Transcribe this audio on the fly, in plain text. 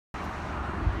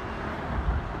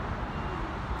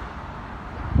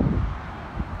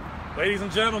Ladies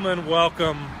and gentlemen,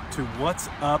 welcome to What's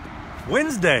Up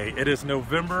Wednesday. It is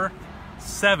November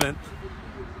 7th.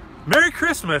 Merry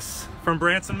Christmas from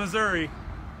Branson, Missouri.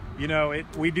 You know,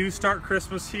 we do start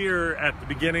Christmas here at the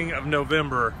beginning of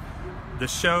November. The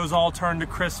shows all turn to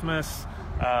Christmas.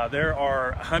 There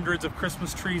are hundreds of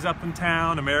Christmas trees up in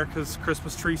town. America's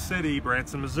Christmas tree city,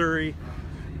 Branson, Missouri.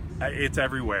 It's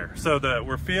everywhere. So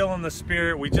we're feeling the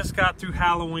spirit. We just got through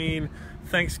Halloween.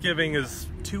 Thanksgiving is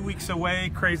 2 weeks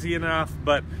away, crazy enough,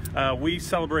 but we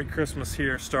celebrate Christmas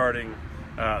here starting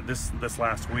this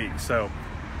last week. So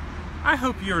I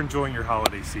hope you're enjoying your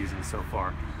holiday season so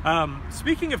far.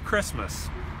 Speaking of Christmas,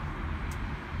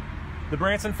 the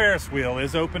Branson Ferris wheel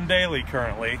is open daily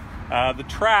currently. The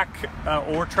track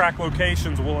or track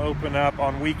locations will open up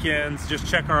on weekends. Just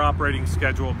check our operating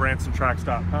schedule,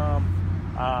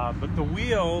 bransontracks.com. But the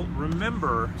wheel,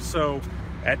 remember, so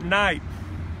at night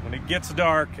when it gets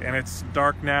dark, and it's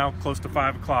dark now close to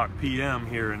 5 p.m.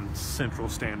 here in Central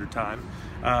Standard Time,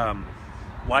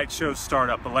 light shows start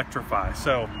up, electrify.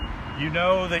 So you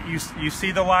know that you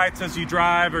see the lights as you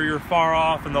drive or you're far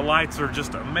off, and the lights are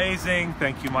just amazing.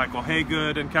 Thank you, Michael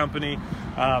Haygood and company.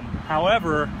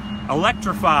 However,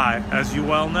 Electrify, as you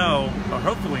well know, or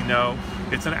hopefully know,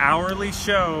 it's an hourly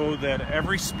show that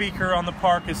every speaker on the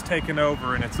park is taken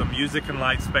over, and it's a music and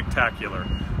light spectacular.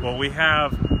 Well, we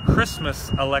have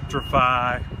Christmas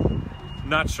Electrify.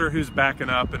 Not sure who's backing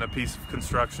up in a piece of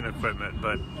construction equipment,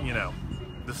 but you know,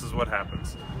 this is what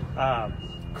happens.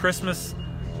 Christmas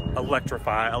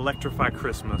Electrify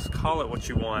Christmas, call it what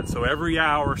you want. So every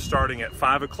hour starting at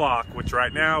 5 o'clock, which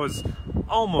right now is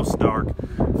almost dark,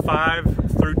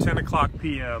 5 through 10 o'clock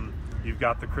p.m., you've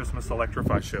got the Christmas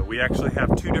Electrify show. We actually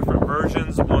have two different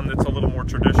versions, one that's a little more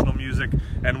traditional music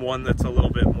and one that's a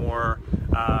little bit more,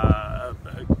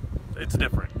 it's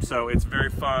different. So it's very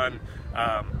fun.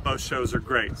 Both shows are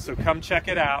great. So come check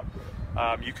it out.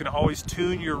 You can always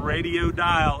tune your radio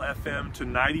dial FM to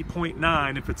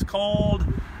 90.9 if it's cold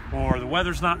or the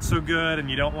weather's not so good and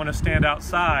you don't want to stand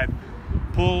outside.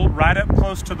 Pull right up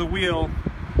close to the wheel.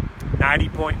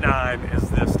 90.9 is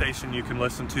the station you can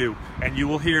listen to, and you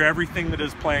will hear everything that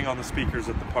is playing on the speakers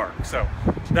at the park. So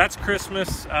that's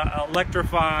Christmas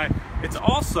Electrify. It's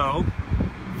also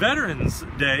Veterans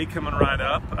Day coming right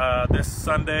up this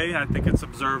Sunday. I think it's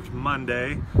observed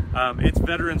Monday. It's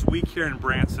Veterans Week here in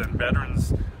Branson.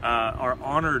 Veterans are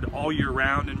honored all year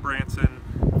round in Branson.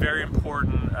 Very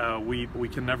important. We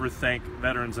can never thank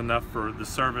veterans enough for the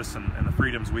service and the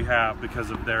freedoms we have because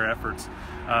of their efforts.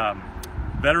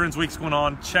 Veterans Week's going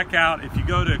on. Check out, if you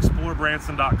go to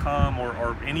explorebranson.com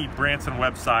or any Branson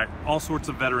website, all sorts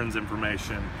of veterans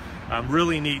information.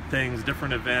 Really neat things,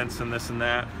 different events and this and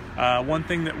that. One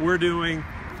thing that we're doing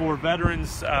for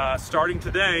veterans starting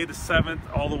today, the 7th,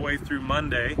 all the way through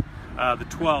Monday, the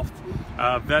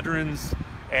 12th, veterans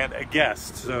and a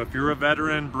guest. So if you're a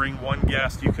veteran, bring one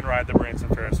guest, you can ride the Branson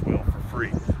Ferris wheel for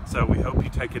free. So we hope you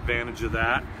take advantage of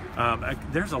that.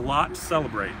 There's a lot to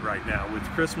celebrate right now with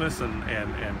Christmas and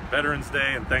Veterans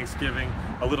Day and Thanksgiving,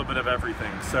 a little bit of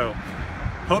everything. So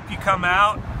hope you come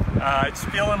out. It's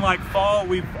feeling like fall.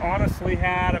 We've honestly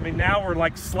had, I mean, now we're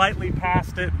like slightly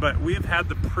past it, but we've had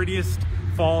the prettiest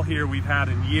fall here we've had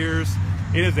in years.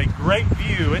 It is a great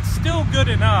view. It's still good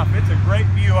enough. It's a great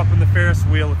view up in the Ferris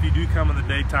wheel if you do come in the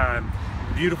daytime.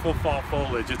 Beautiful fall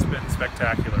foliage. It's been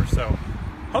spectacular. So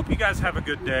hope you guys have a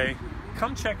good day.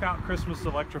 Come check out Christmas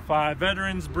Electrify.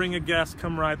 Veterans, bring a guest,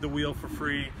 come ride the wheel for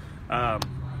free.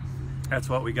 That's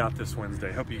what we got this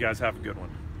Wednesday. Hope you guys have a good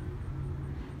one.